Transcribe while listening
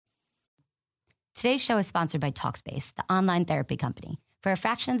Today's show is sponsored by Talkspace, the online therapy company. For a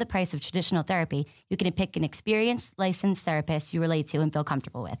fraction of the price of traditional therapy, you can pick an experienced, licensed therapist you relate to and feel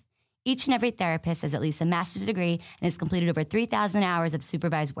comfortable with. Each and every therapist has at least a master's degree and has completed over 3,000 hours of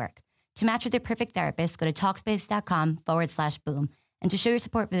supervised work. To match with your perfect therapist, go to Talkspace.com/boom. And to show your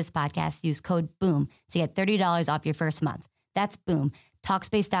support for this podcast, use code BOOM to get $30 off your first month. That's BOOM.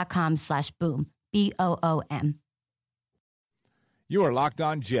 Talkspace.com/boom. BOOM. You are Locked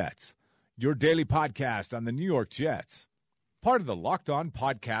On Jets, your daily podcast on the New York Jets. Part of the Locked On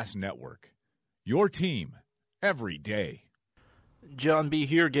Podcast Network. Your team every day. John B.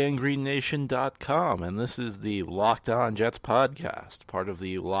 here, GangreneNation.com, and this is the Locked On Jets podcast, part of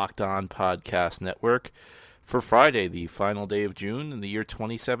the Locked On Podcast Network for Friday, the final day of June in the year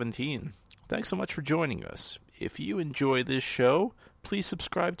 2017. Thanks so much for joining us. If you enjoy this show, please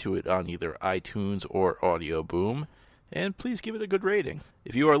subscribe to it on either iTunes or Audio Boom, and please give it a good rating.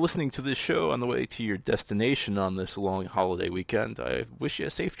 If you are listening to this show on the way to your destination on this long holiday weekend, I wish you a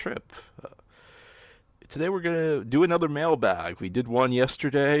safe trip. Today we're going to do another mailbag. We did one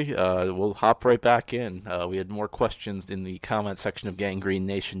yesterday. We'll hop right back in. We had more questions in the comment section of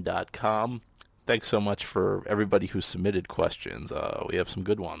GangreneNation.com. Thanks so much for everybody who submitted questions. We have some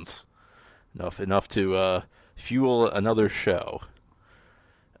good ones. Enough to fuel another show.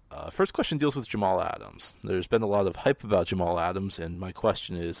 First question deals with Jamal Adams. There's been a lot of hype about Jamal Adams, and my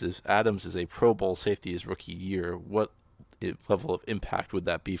question is, if Adams is a Pro Bowl safety his rookie year, what level of impact would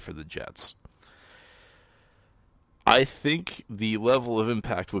that be for the Jets? I think the level of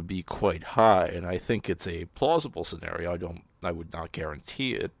impact would be quite high, and I think it's a plausible scenario. I would not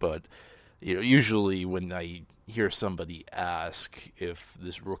guarantee it, but usually when I hear somebody ask if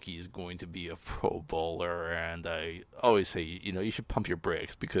this rookie is going to be a Pro Bowler, and I always say, you should pump your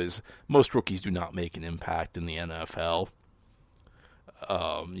brakes because most rookies do not make an impact in the NFL.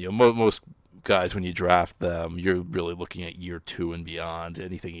 Most guys, when you draft them, you're really looking at year 2 and beyond.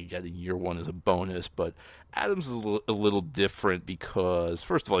 Anything you get in year 1 is a bonus, but Adams is a little different because,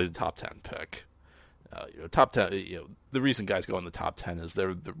 first of all, he's a top 10 pick. Top 10. The reason guys go in the top 10 is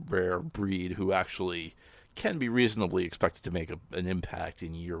they're the rare breed who actually can be reasonably expected to make an impact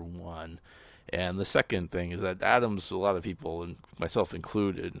in year 1. And the second thing is that Adams, a lot of people, and myself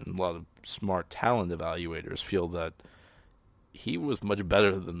included, and a lot of smart talent evaluators feel that he was much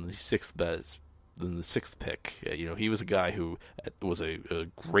better than the sixth pick. He was a guy who was a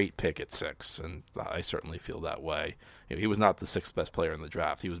great pick at 6, and I certainly feel that way. He was not the 6th best player in the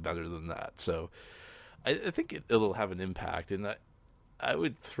draft. He was better than that. So I think it'll have an impact, and I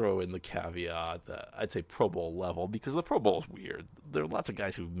would throw in the caveat that I'd say Pro Bowl level, because the Pro Bowl is weird. There are lots of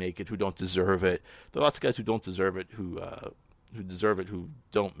guys who make it who don't deserve it. There are lots of guys who don't deserve it who deserve it who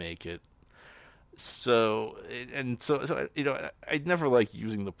don't make it. So I'd never like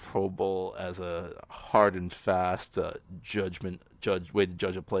using the Pro Bowl as a hard and fast way to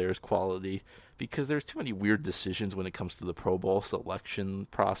judge a player's quality, because there's too many weird decisions when it comes to the Pro Bowl selection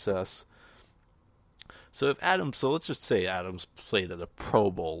process. So let's just say Adams played at a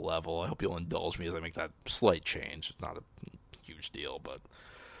Pro Bowl level. I hope you'll indulge me as I make that slight change. It's not a huge deal, but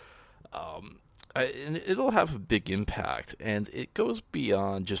and it'll have a big impact, and it goes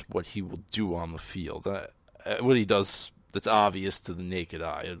beyond just what he will do on the field. What he does that's obvious to the naked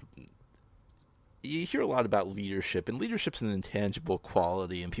eye. You hear a lot about leadership, and leadership's an intangible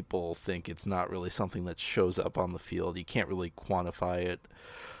quality, and people think it's not really something that shows up on the field. You can't really quantify it.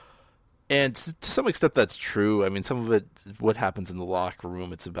 And to some extent that's true. I mean, some of it, what happens in the locker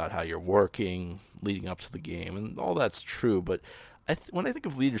room, it's about how you're working leading up to the game, and all that's true, but when I think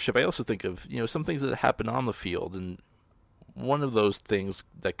of leadership, I also think of some things that happen on the field, and one of those things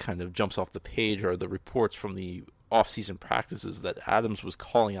that kind of jumps off the page are the reports from the off-season practices that Adams was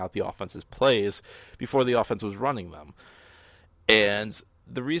calling out the offense's plays before the offense was running them. And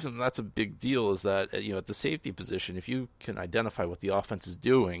the reason that's a big deal is that at the safety position, if you can identify what the offense is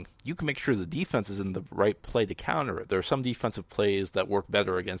doing, you can make sure the defense is in the right play to counter it. There are some defensive plays that work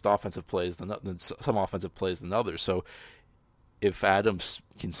better against offensive plays than some offensive plays than others. So if Adams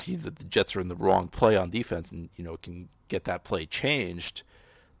can see that the Jets are in the wrong play on defense and can get that play changed,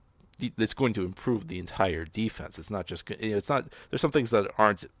 it's going to improve the entire defense. It's not just there's some things that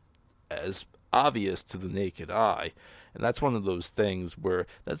aren't as obvious to the naked eye, and that's one of those things where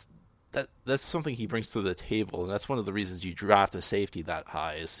that's something he brings to the table, and that's one of the reasons you draft a safety that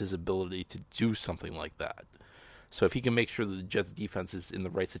high, is his ability to do something like that. So if he can make sure that the Jets defense is in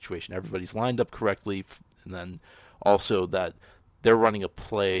the right situation, everybody's lined up correctly, and then also that they're running a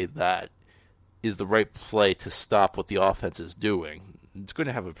play that is the right play to stop what the offense is doing. it's going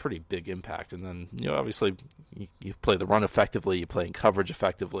to have a pretty big impact. And then, obviously, you play the run effectively, you play in coverage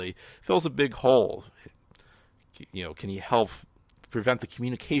effectively, fills a big hole. Can he help prevent the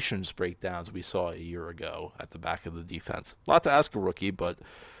communications breakdowns we saw a year ago at the back of the defense? A lot to ask a rookie, but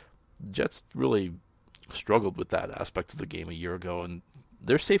the Jets really struggled with that aspect of the game a year ago, and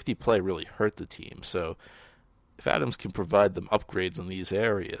their safety play really hurt the team. So if Adams can provide them upgrades in these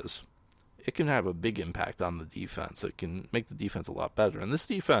areas, it can have a big impact on the defense. It can make the defense a lot better. And this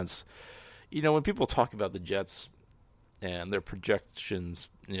defense, when people talk about the Jets and their projections,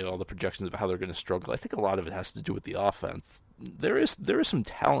 all the projections about how they're going to struggle, I think a lot of it has to do with the offense. There is some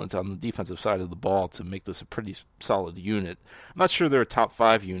talent on the defensive side of the ball to make this a pretty solid unit. I'm not sure they're a top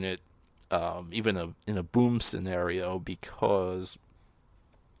 5 unit, even in a boom scenario, because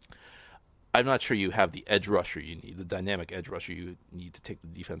I'm not sure you have the edge rusher you need, the dynamic edge rusher you need to take the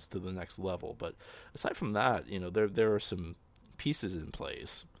defense to the next level. But aside from that, there are some pieces in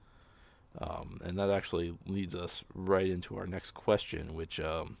place. And that actually leads us right into our next question, which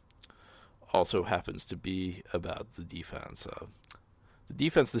also happens to be about the defense. The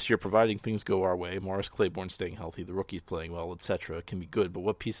defense this year, providing things go our way, Morris Claiborne staying healthy, the rookies playing well, etc., can be good, but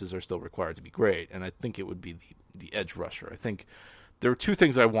what pieces are still required to be great? And I think it would be the edge rusher. I think there are 2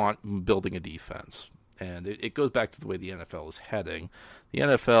 things I want in building a defense, and it goes back to the way the NFL is heading. The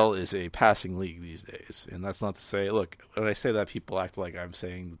NFL is a passing league these days, and that's not to say, look, when I say that, people act like I'm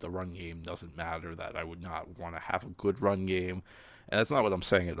saying that the run game doesn't matter, that I would not want to have a good run game, and that's not what I'm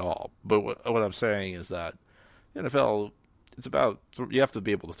saying at all. But what I'm saying is that the NFL, it's about, you have to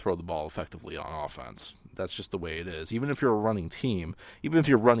be able to throw the ball effectively on offense. That's just the way it is. Even if you're a running team, even if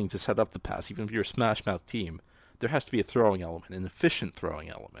you're running to set up the pass, even if you're a smash mouth team, there has to be a throwing element, an efficient throwing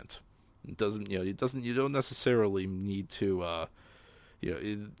element. You don't necessarily need to,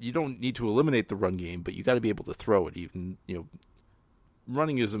 you don't need to eliminate the run game, but you got to be able to throw it. Even,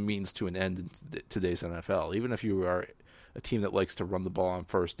 running is a means to an end in today's NFL. Even if you are a team that likes to run the ball on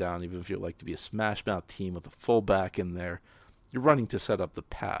first down, even if you like to be a smash mouth team with a fullback in there, you're running to set up the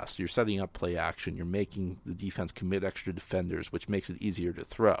pass. You're setting up play action. You're making the defense commit extra defenders, which makes it easier to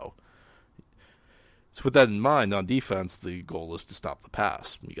throw. So with that in mind, on defense, the goal is to stop the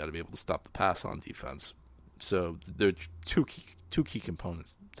pass. You got to be able to stop the pass on defense. So there are two key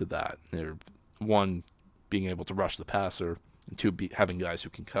components to that. They're, 1, being able to rush the passer, and 2, having guys who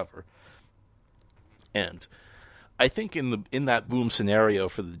can cover. And I think in that boom scenario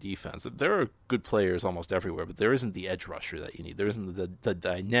for the defense, there are good players almost everywhere, but there isn't the edge rusher that you need. There isn't the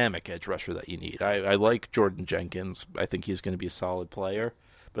dynamic edge rusher that you need. I like Jordan Jenkins. I think he's going to be a solid player.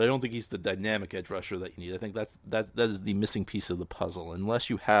 But I don't think he's the dynamic edge rusher that you need. I think that is the missing piece of the puzzle. Unless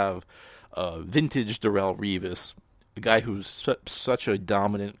you have vintage Darrelle Revis, a guy who's such a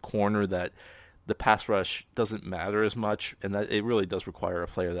dominant corner that the pass rush doesn't matter as much, and that it really does require a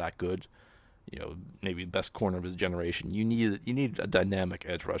player that good. Maybe the best corner of his generation. You need a dynamic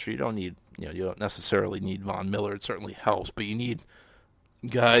edge rusher. You don't necessarily need Von Miller. It certainly helps, but you need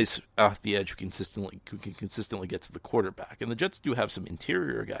guys off the edge who can consistently get to the quarterback. And the Jets do have some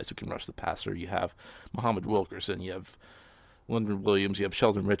interior guys who can rush the passer. You have Muhammad Wilkerson, you have Leonard Williams, you have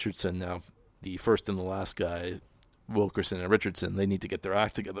Sheldon Richardson. Now, the first and the last guy, Wilkerson and Richardson, they need to get their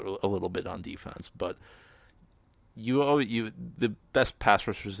act together a little bit on defense. But the best pass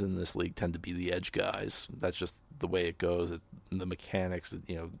rushers in this league tend to be the edge guys. That's just the way it goes. The mechanics,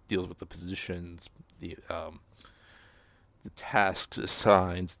 deals with the positions, the tasks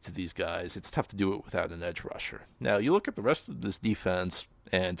assigned to these guys. It's tough to do it without an edge rusher. Now, you look at the rest of this defense,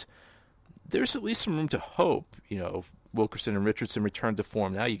 and there's at least some room to hope. If Wilkerson and Richardson return to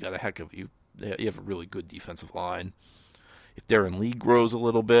form, now you got you have a really good defensive line. If Darren Lee grows a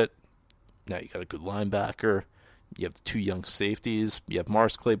little bit, now you got a good linebacker. You have the 2 young safeties. You have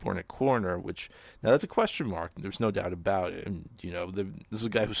Morris Claiborne at corner, which now that's a question mark. There's no doubt about it. And this is a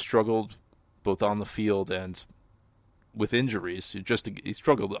guy who struggled both on the field and with injuries. He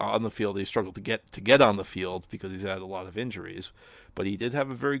struggled on the field. He struggled to get on the field because he's had a lot of injuries. But he did have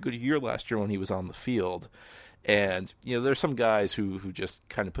a very good year last year when he was on the field. And there's some guys who just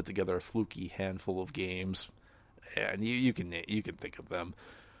kind of put together a fluky handful of games, and you can think of them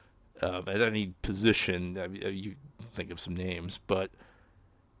at any position. You think of some names, but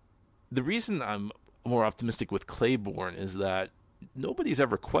the reason I'm more optimistic with Claiborne is that nobody's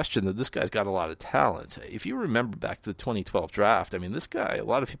ever questioned that this guy's got a lot of talent. If you remember back to the 2012 draft, this guy, a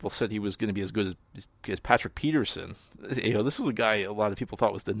lot of people said he was going to be as good as Patrick Peterson. This was a guy a lot of people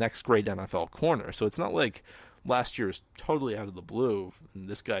thought was the next great NFL corner. So it's not like last year is totally out of the blue and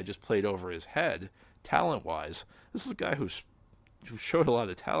this guy just played over his head talent-wise. This is a guy who showed a lot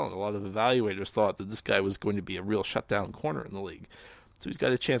of talent. A lot of evaluators thought that this guy was going to be a real shutdown corner in the league. So he's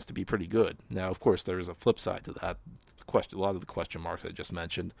got a chance to be pretty good. Now, of course, there is a flip side to that. A lot of the question marks I just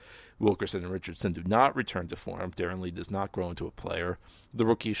mentioned, Wilkerson and Richardson do not return to form. Darren Lee does not grow into a player. The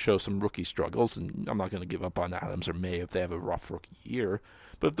rookies show some rookie struggles, and I'm not going to give up on Adams or May if they have a rough rookie year.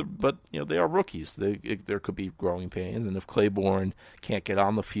 But they are rookies. There could be growing pains, and if Claiborne can't get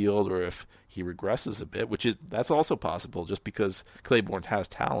on the field or if he regresses a bit, that's also possible. Just because Claiborne has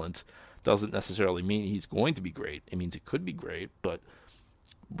talent doesn't necessarily mean he's going to be great. It means it could be great, but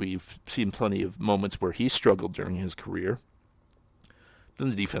we've seen plenty of moments where he struggled during his career. Then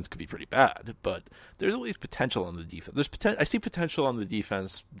the defense could be pretty bad, but there's at least potential on the defense. I see potential on the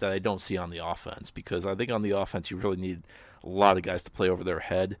defense that I don't see on the offense, because I think on the offense you really need a lot of guys to play over their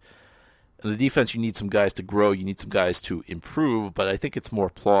head. In the defense, you need some guys to grow, you need some guys to improve, but I think it's the more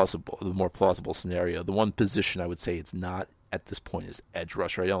plausible scenario. The one position I would say it's not at this point is edge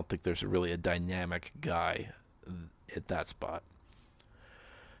rusher. I don't think there's really a dynamic guy at that spot.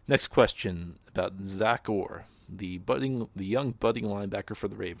 Next question about Zach Orr. The young budding linebacker for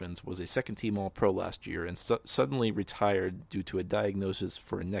the Ravens was a second-team All-Pro last year and suddenly retired due to a diagnosis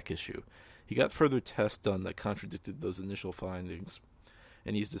for a neck issue. He got further tests done that contradicted those initial findings,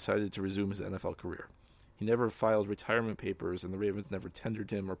 and he's decided to resume his NFL career. He never filed retirement papers, and the Ravens never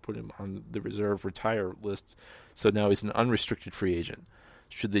tendered him or put him on the reserve retire list, so now he's an unrestricted free agent.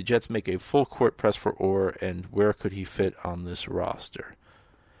 Should the Jets make a full-court press for Orr, and where could he fit on this roster?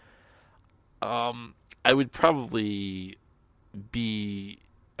 I would probably be...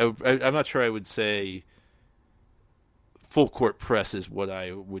 I'm not sure I would say full court press is what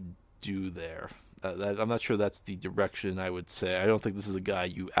I would do there. I'm not sure that's the direction I would say. I don't think this is a guy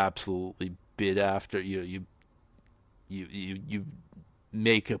you absolutely bid after. You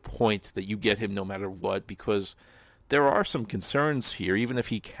make a point that you get him no matter what, because there are some concerns here. Even if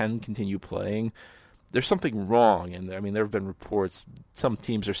he can continue playing, there's something wrong, and I mean there have been reports. Some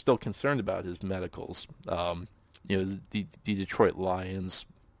teams are still concerned about his medicals. The Detroit Lions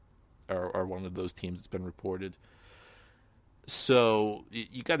are one of those teams that's been reported. So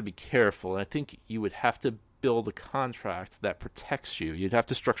you got to be careful, and I think you would have to build a contract that protects you. You'd have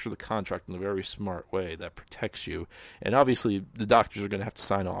to structure the contract in a very smart way that protects you. And obviously, the doctors are going to have to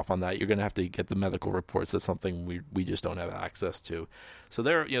sign off on that. You're going to have to get the medical reports. That's something we just don't have access to. So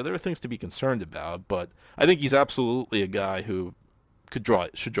there are things to be concerned about. But I think he's absolutely a guy who should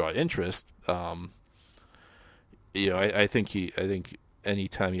draw interest. I think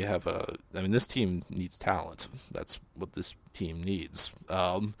anytime you have this team needs talent. That's what this team needs.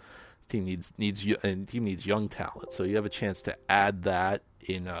 Team needs young talent, so you have a chance to add that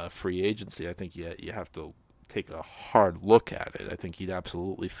in free agency. I think you have to take a hard look at it. I think he'd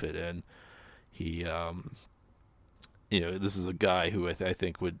absolutely fit in. He, this is a guy who I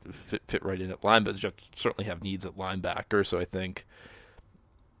think would fit right in at linebacker. Certainly have needs at linebacker, so I think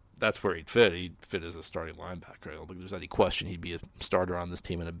that's where he'd fit. He'd fit as a starting linebacker. I don't think there's any question he'd be a starter on this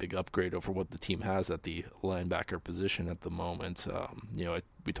team and a big upgrade over what the team has at the linebacker position at the moment.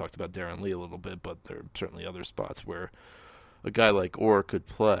 We talked about Darren Lee a little bit, but there are certainly other spots where a guy like Orr could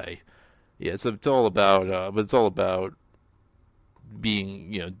play. Yeah, it's all about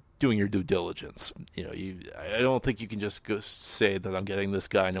being, doing your due diligence. I don't think you can just go say that I'm getting this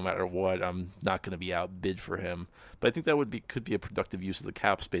guy no matter what. I'm not going to be outbid for him. But I think that could be a productive use of the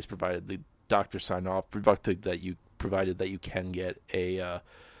cap space, provided the doctors sign off, provided that you can get a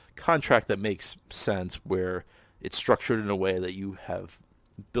contract that makes sense, where it's structured in a way that you have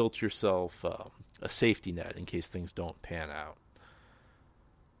built yourself a safety net in case things don't pan out.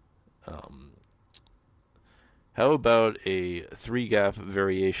 How about a 3-gap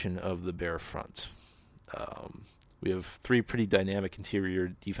variation of the Bear front? We have 3 pretty dynamic interior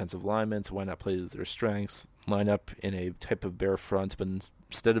defensive linemen, so why not play to their strengths? Line up in a type of Bear front, but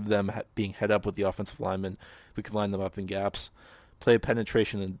instead of them being head up with the offensive linemen, we could line them up in gaps. Play a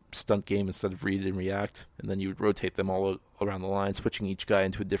penetration and stunt game instead of read and react, and then you would rotate them all around the line, switching each guy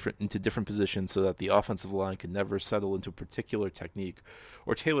into different positions so that the offensive line could never settle into a particular technique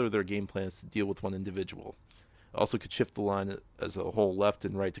or tailor their game plans to deal with one individual. Also could shift the line as a whole left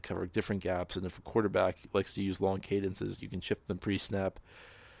and right to cover different gaps, and if a quarterback likes to use long cadences, you can shift them pre-snap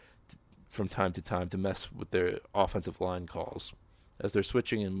from time to time to mess with their offensive line calls. As they're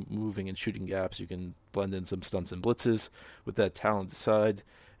switching and moving and shooting gaps, you can blend in some stunts and blitzes with that talent aside.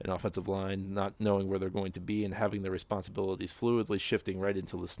 An offensive line not knowing where they're going to be and having their responsibilities fluidly shifting right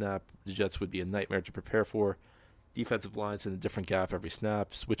into the snap, the Jets would be a nightmare to prepare for. Defensive lines in a different gap every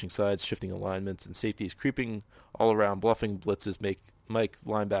snap, switching sides, shifting alignments, and safeties creeping all around. Bluffing blitzes make Mike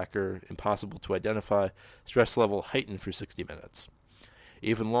linebacker impossible to identify. Stress level heightened for 60 minutes.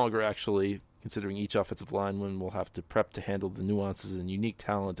 Even longer, actually, considering each offensive lineman will have to prep to handle the nuances and unique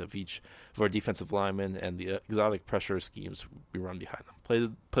talent of each of our defensive linemen and the exotic pressure schemes we run behind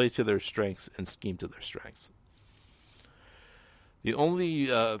them. Play to their strengths and scheme to their strengths. The only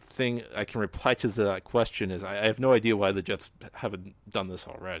thing I can reply to that question is I have no idea why the Jets haven't done this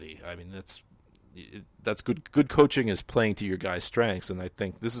already. I mean, that's good. Good coaching is playing to your guys' strengths, and I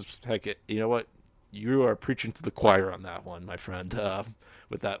think this is heck. You know what? You are preaching to the choir on that one, my friend.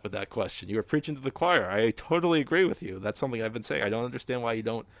 With that question, you are preaching to the choir. I totally agree with you. That's something I've been saying. I don't understand why you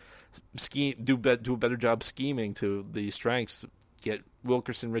don't do a better job scheming to the strengths. Get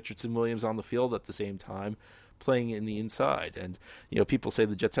Wilkerson, Richardson, Williams on the field at the same time, playing in the inside. And people say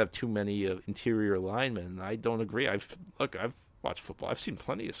the Jets have too many interior linemen, and I don't agree. I've watched football. I've seen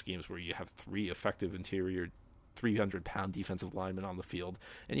plenty of schemes where you have 3 effective interior 300-pound defensive linemen on the field,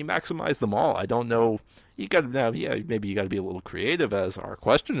 and you maximize them all. I don't know. Maybe you got to be a little creative, as our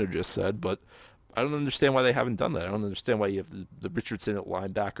questioner just said, but I don't understand why they haven't done that. I don't understand why you have the Richardson at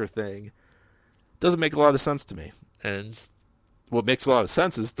linebacker thing. It doesn't make a lot of sense to me. And what makes a lot of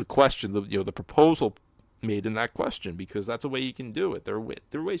sense is the question, the proposal made in that question, because that's a way you can do it. There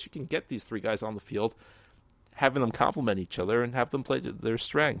are ways you can get these 3 guys on the field, having them complement each other and have them play to their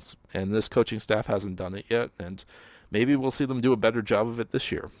strengths. And this coaching staff hasn't done it yet, and maybe we'll see them do a better job of it this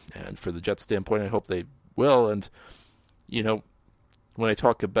year. And for the Jets standpoint, I hope they will. And, when I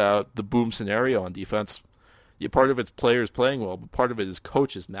talk about the boom scenario on defense, part of it's players playing well, but part of it is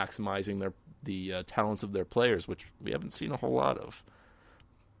coaches maximizing the talents of their players, which we haven't seen a whole lot of.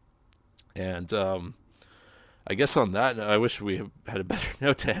 And I guess on that, I wish we had a better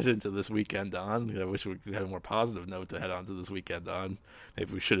note to head into this weekend on. I wish we had a more positive note to head on to this weekend on.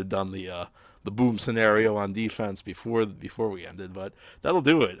 Maybe we should have done the boom scenario on defense before we ended, but that'll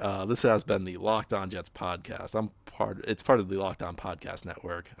do it. This has been the Locked On Jets podcast. It's part of the Locked On Podcast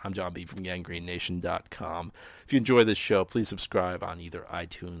Network. I'm John B. from GangreneNation.com. If you enjoy this show, please subscribe on either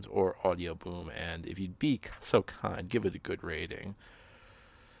iTunes or Audio Boom, and if you'd be so kind, give it a good rating.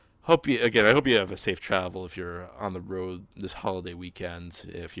 I hope you have a safe travel if you're on the road this holiday weekend.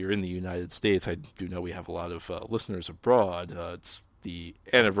 If you're in the United States, I do know we have a lot of listeners abroad. It's the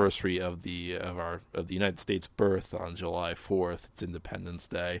anniversary of the United States birth on July 4th. It's Independence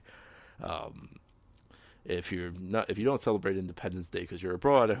Day. If you don't celebrate Independence Day because you're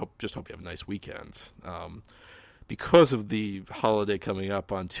abroad, I hope you have a nice weekend. Because of the holiday coming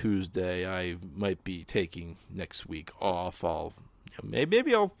up on Tuesday, I might be taking next week off.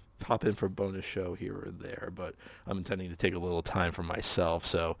 Maybe I'll hop in for a bonus show here or there, but I'm intending to take a little time for myself,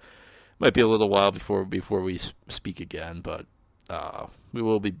 so it might be a little while before we speak again, but we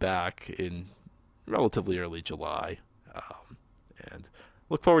will be back in relatively early July, and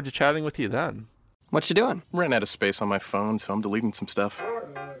look forward to chatting with you then. What you doing? Ran out of space on my phone, so I'm deleting some stuff.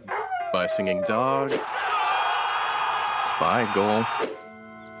 Bye, singing dog. Bye, goal.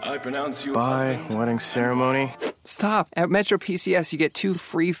 I pronounce you. Bye, wedding ceremony. Stop. At Metro PCS, you get 2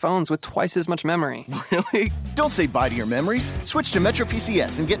 free phones with twice as much memory. Really? Don't say bye to your memories. Switch to Metro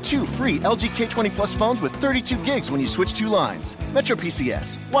PCS and get 2 free LG K20 Plus phones with 32 gigs when you switch 2 lines. Metro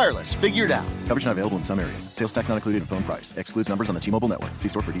PCS. Wireless. Figured out. Coverage not available in some areas. Sales tax not included in phone price. Excludes numbers on the T-Mobile network. See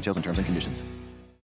store for details and terms and conditions.